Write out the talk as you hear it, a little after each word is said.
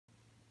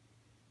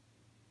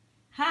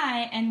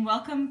Hi, and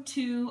welcome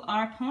to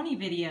our pony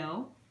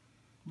video.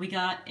 We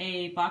got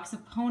a box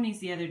of ponies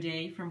the other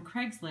day from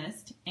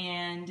Craigslist,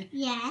 and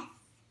yes,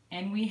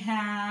 and we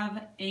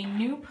have a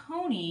new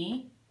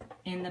pony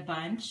in the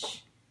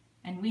bunch,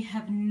 and we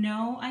have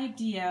no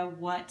idea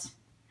what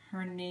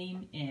her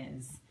name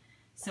is.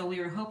 So we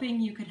were hoping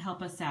you could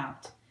help us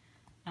out.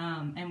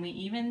 And we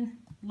even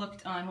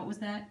looked on, what was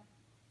that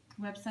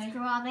website?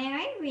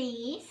 Strawberry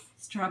Reef.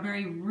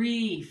 Strawberry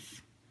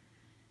Reef.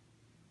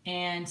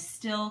 And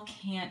still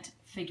can't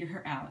figure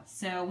her out.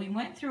 So we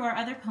went through our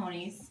other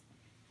ponies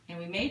and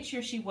we made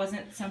sure she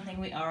wasn't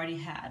something we already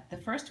had. The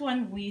first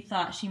one we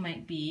thought she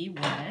might be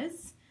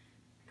was,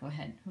 go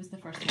ahead, who's the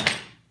first one?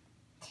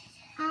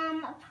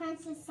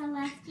 Princess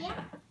Celestia.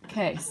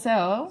 Okay,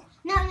 so.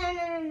 No.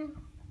 You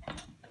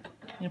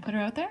gonna put her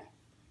out there?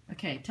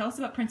 Okay, tell us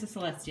about Princess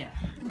Celestia.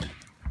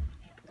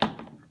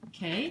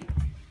 Okay,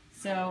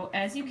 so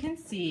as you can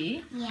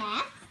see,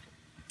 Yes.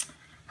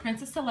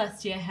 Princess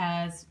Celestia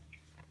has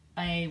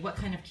what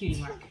kind of cutie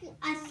mark?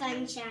 A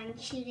sunshine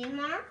cutie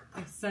mark.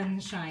 A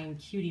sunshine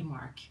cutie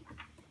mark.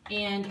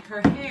 And her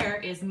hair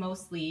is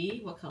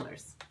mostly, what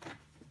colors?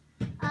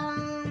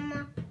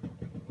 Purple,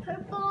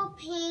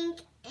 pink,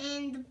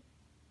 and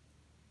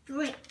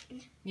green.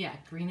 Yeah,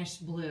 greenish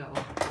blue.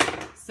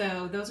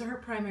 So those are her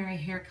primary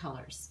hair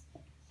colors.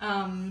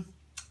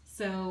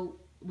 So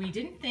we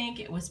didn't think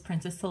it was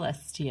Princess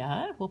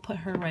Celestia. We'll put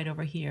her right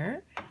over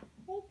here.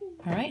 All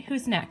right,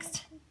 who's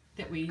next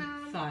that we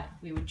thought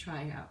we would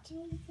try out?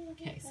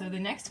 Okay, so the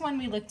next one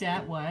we looked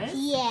at was?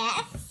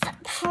 Yes,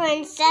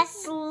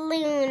 Princess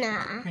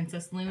Luna.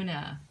 Princess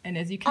Luna. And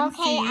as you can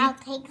see... Okay, I'll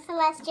take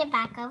Celestia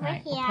back over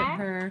here. We'll put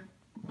her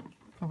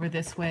over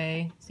this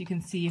way so you can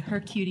see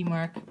her cutie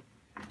mark.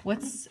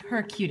 What's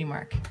her cutie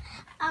mark?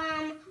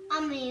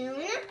 A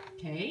moon.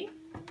 Okay.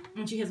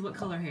 And she has what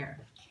color hair?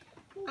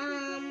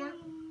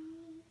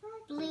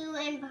 Blue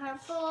and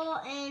purple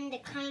and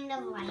kind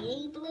of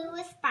light blue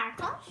with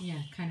sparkles.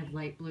 Yeah, kind of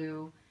light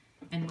blue.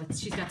 And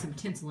she's got some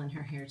tinsel in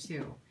her hair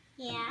too.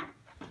 Yeah.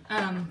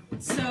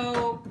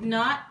 So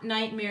not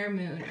Nightmare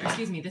Moon, or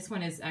excuse me, this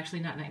one is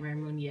actually not Nightmare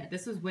Moon yet.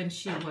 This was when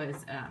she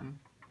was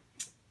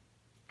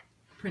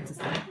Princess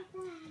Luna.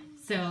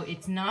 So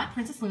it's not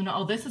Princess Luna.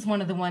 Oh, this is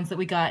one of the ones that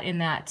we got in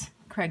that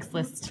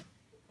Craigslist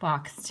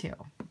box too.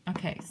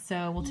 Okay,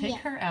 so we'll take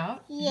her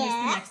out. Yes. Here's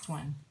the next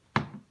one.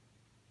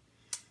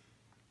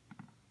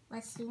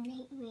 Let's do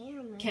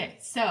Nightmare Moon. Okay,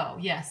 so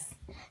yes,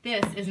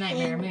 this is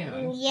Nightmare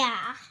Moon.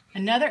 Yeah.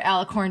 Another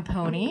Alicorn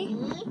pony.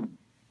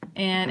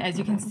 And as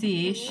you can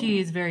see, she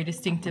is very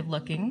distinctive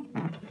looking.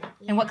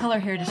 And what color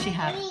hair does she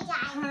have?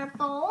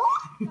 Purple.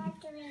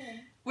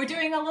 We're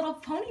doing a little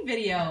pony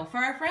video for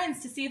our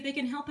friends to see if they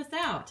can help us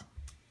out.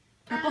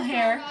 Purple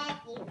hair.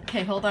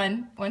 Okay, hold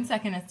on 1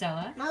 second,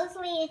 Estella.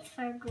 Mostly it's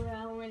for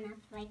growing up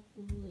like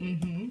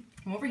me.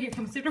 Come over here.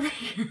 Come sit over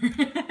here.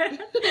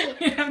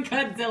 We have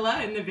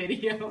Godzilla in the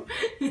video.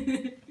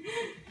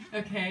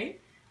 Okay.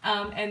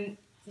 And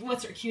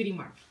what's her cutie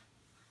mark?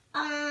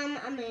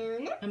 A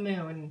moon. A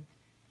moon.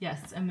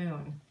 Yes, a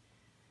moon.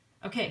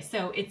 Okay,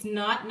 so it's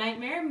not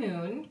Nightmare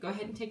Moon. Go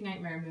ahead and take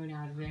Nightmare Moon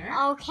out of there.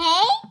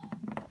 Okay.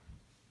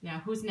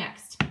 Now, who's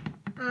next?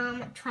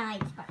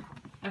 Twilight Sparkle.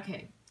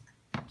 Okay.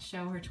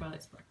 Show her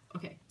Twilight Sparkle.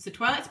 Okay, so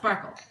Twilight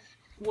Sparkle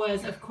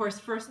was, of course,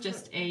 first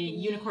just a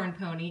unicorn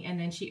pony, and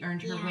then she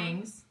earned her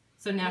wings.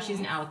 So now she's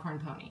an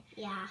Alicorn pony.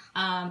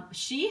 Yeah.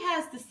 She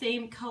has the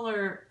same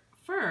color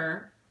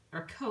fur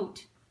or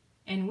coat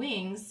and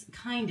wings,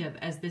 kind of,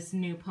 as this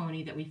new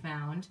pony that we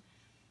found,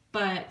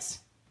 but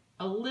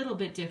a little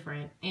bit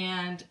different.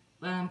 And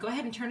go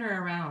ahead and turn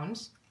her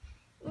around.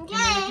 Okay. And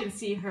then you can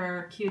see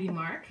her cutie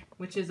mark,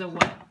 which is a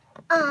what?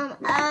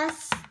 A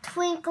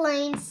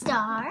twinkling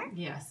star.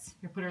 Yes.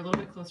 Here, put her a little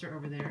bit closer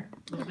over there.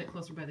 A little bit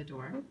closer by the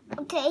door.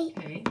 Okay.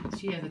 Okay.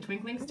 She has a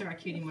twinkling star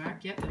cutie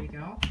mark. Yep, there you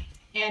go.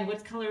 And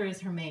what color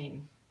is her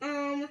mane?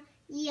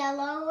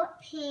 Yellow,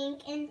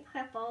 pink, and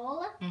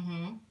purple.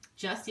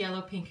 Just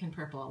yellow, pink, and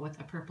purple with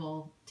a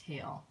purple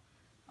tail.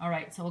 All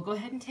right, so we'll go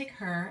ahead and take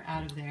her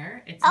out of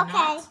there. It's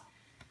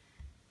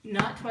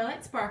not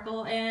Twilight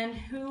Sparkle. And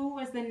who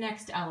was the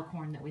next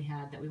Alicorn that we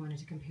had that we wanted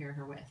to compare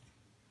her with?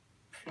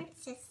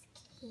 Princess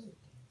Cadence.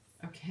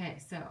 Okay,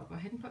 so go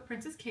ahead and put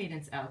Princess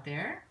Cadence out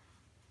there.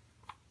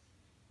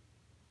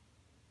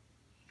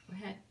 Go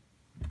ahead.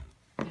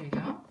 There you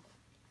go.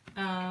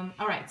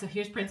 All right, so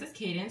here's Princess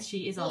Cadence.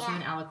 She is also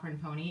an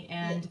Alicorn pony.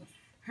 And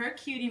her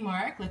cutie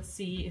mark, let's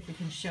see if we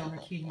can show her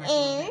cutie mark a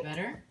little bit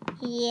better.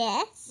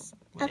 Yes.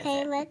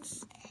 Okay,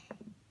 let's...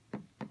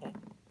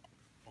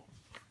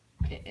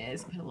 It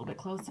is. Put it a little bit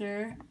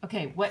closer.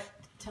 Okay,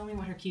 tell me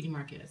what her cutie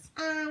mark is.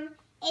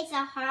 It's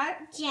a heart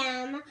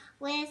gem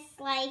with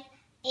like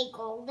a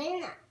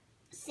golden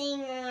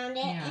thing around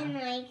it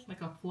and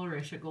like a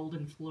flourish, a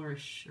golden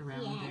flourish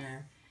around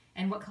there.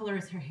 And what color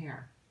is her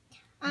hair?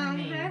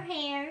 Her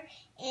hair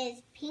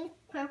is pink,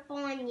 purple,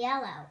 and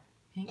yellow.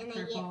 Pink,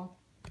 purple,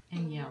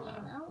 and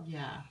yellow.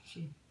 Yeah.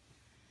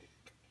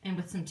 And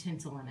with some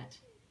tinsel in it.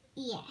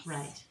 Yes.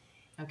 Right.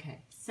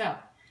 Okay. So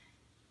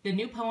the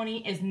new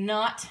pony is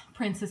not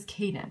Princess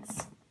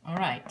Cadence. All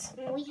right.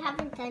 We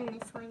haven't done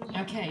this one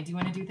yet. Okay, do you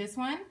want to do this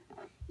one?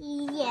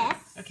 Yes.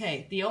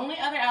 Okay, the only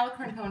other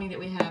Alicorn pony that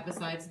we have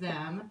besides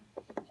them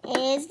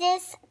is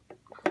this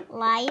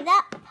Light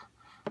Up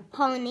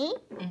pony.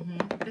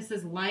 This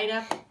is Light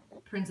Up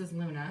Princess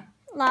Luna.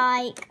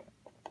 Like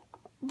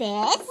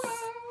this.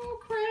 Whoa,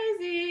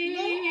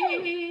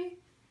 crazy!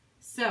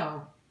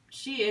 So,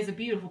 she is a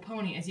beautiful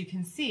pony, as you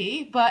can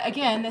see. But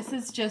again, this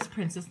is just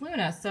Princess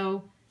Luna.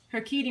 So,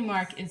 her cutie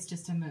mark is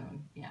just a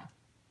moon. Yeah.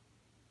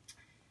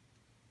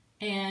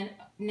 And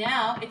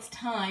now it's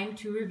time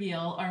to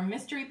reveal our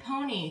mystery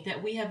pony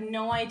that we have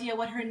no idea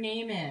what her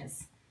name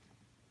is.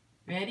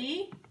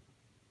 Ready?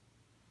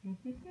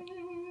 Ta-da!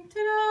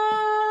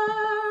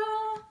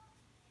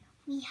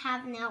 We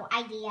have no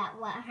idea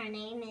what her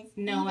name is.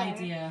 No either.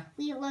 idea.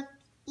 We looked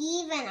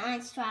even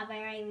on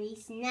Strawberry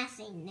Reef,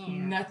 nothing there.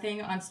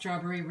 Nothing on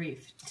Strawberry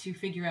Reef to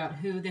figure out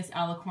who this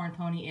Alicorn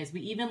pony is.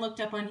 We even looked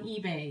up on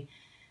eBay.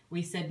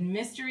 We said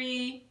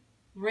mystery,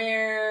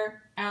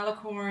 rare,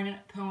 Alicorn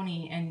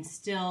pony, and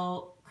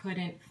still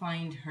couldn't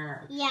find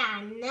her.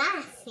 Yeah,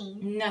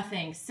 nothing.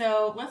 Nothing.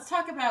 So let's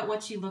talk about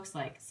what she looks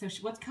like. So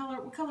what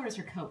color is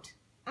her coat?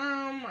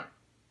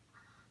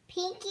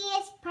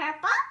 Pinkish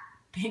purple.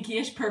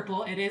 Pinkyish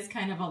purple. It is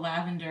kind of a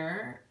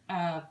lavender,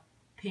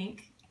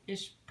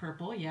 pinkish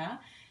purple, yeah.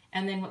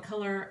 And then what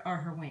color are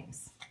her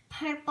wings?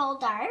 Purple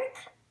dark.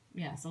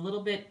 Yes, a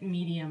little bit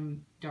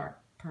medium dark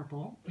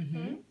purple.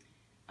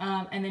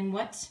 And then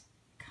what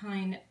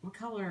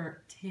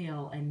color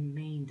tail and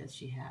mane does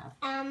she have?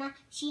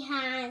 She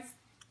has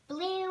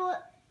blue,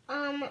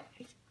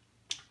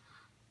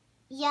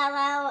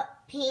 yellow,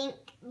 pink,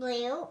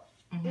 blue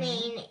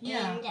mane,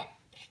 and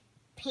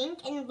pink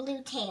and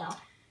blue tail.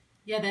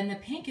 Yeah, then the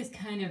pink is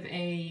kind of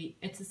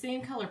it's the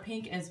same color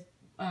pink as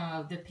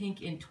the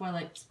pink in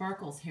Twilight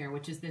Sparkle's hair,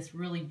 which is this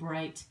really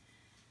bright,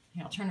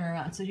 I'll turn her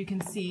around so you can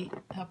see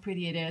how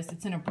pretty it is.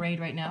 It's in a braid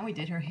right now. We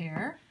did her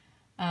hair.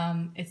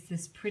 It's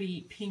this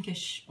pretty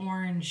pinkish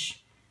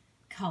orange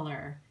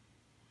color.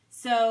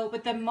 So,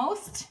 but the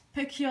most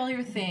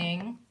peculiar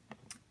thing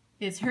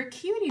is her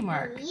cutie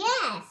mark.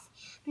 Yes.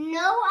 No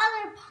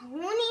other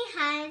pony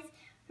has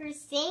her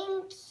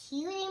same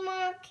cutie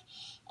mark,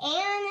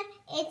 and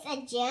it's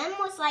a gem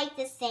with like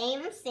the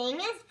same thing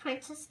as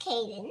Princess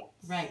Cadence.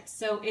 Right.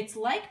 So it's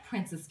like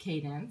Princess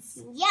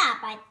Cadence. Yeah,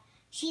 but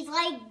she's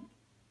like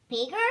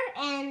bigger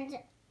and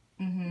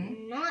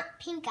not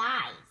pink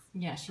eyes.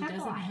 Yeah, she Purple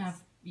doesn't eyes.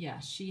 have. Yeah,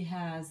 she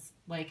has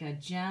like a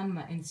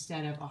gem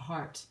instead of a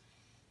heart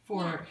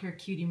for her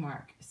cutie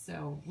mark.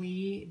 So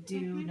we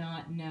do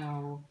not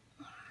know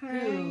her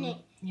name.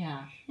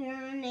 Yeah.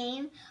 Her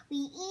name. We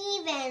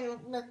even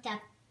looked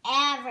up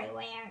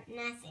everywhere.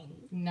 Nothing.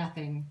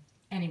 Nothing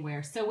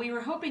anywhere. So we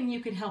were hoping you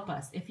could help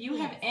us. If you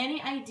have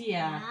any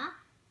idea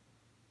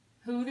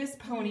who this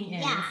pony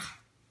is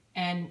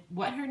and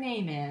what her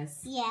name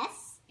is,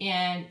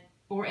 and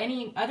or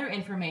any other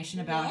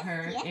information about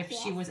her, if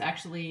she was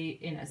actually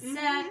in a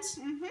set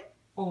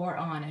or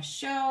on a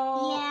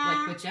show,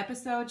 like which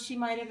episode she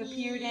might have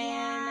appeared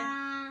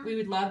in. We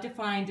would love to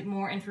find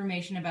more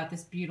information about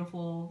this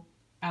beautiful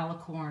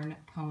Alicorn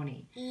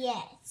pony.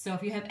 Yes. So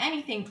if you have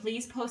anything,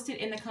 please post it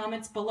in the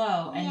comments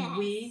below, and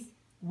we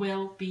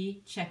will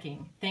be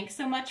checking. Thanks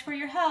so much for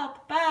your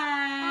help. Bye.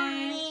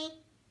 Bye.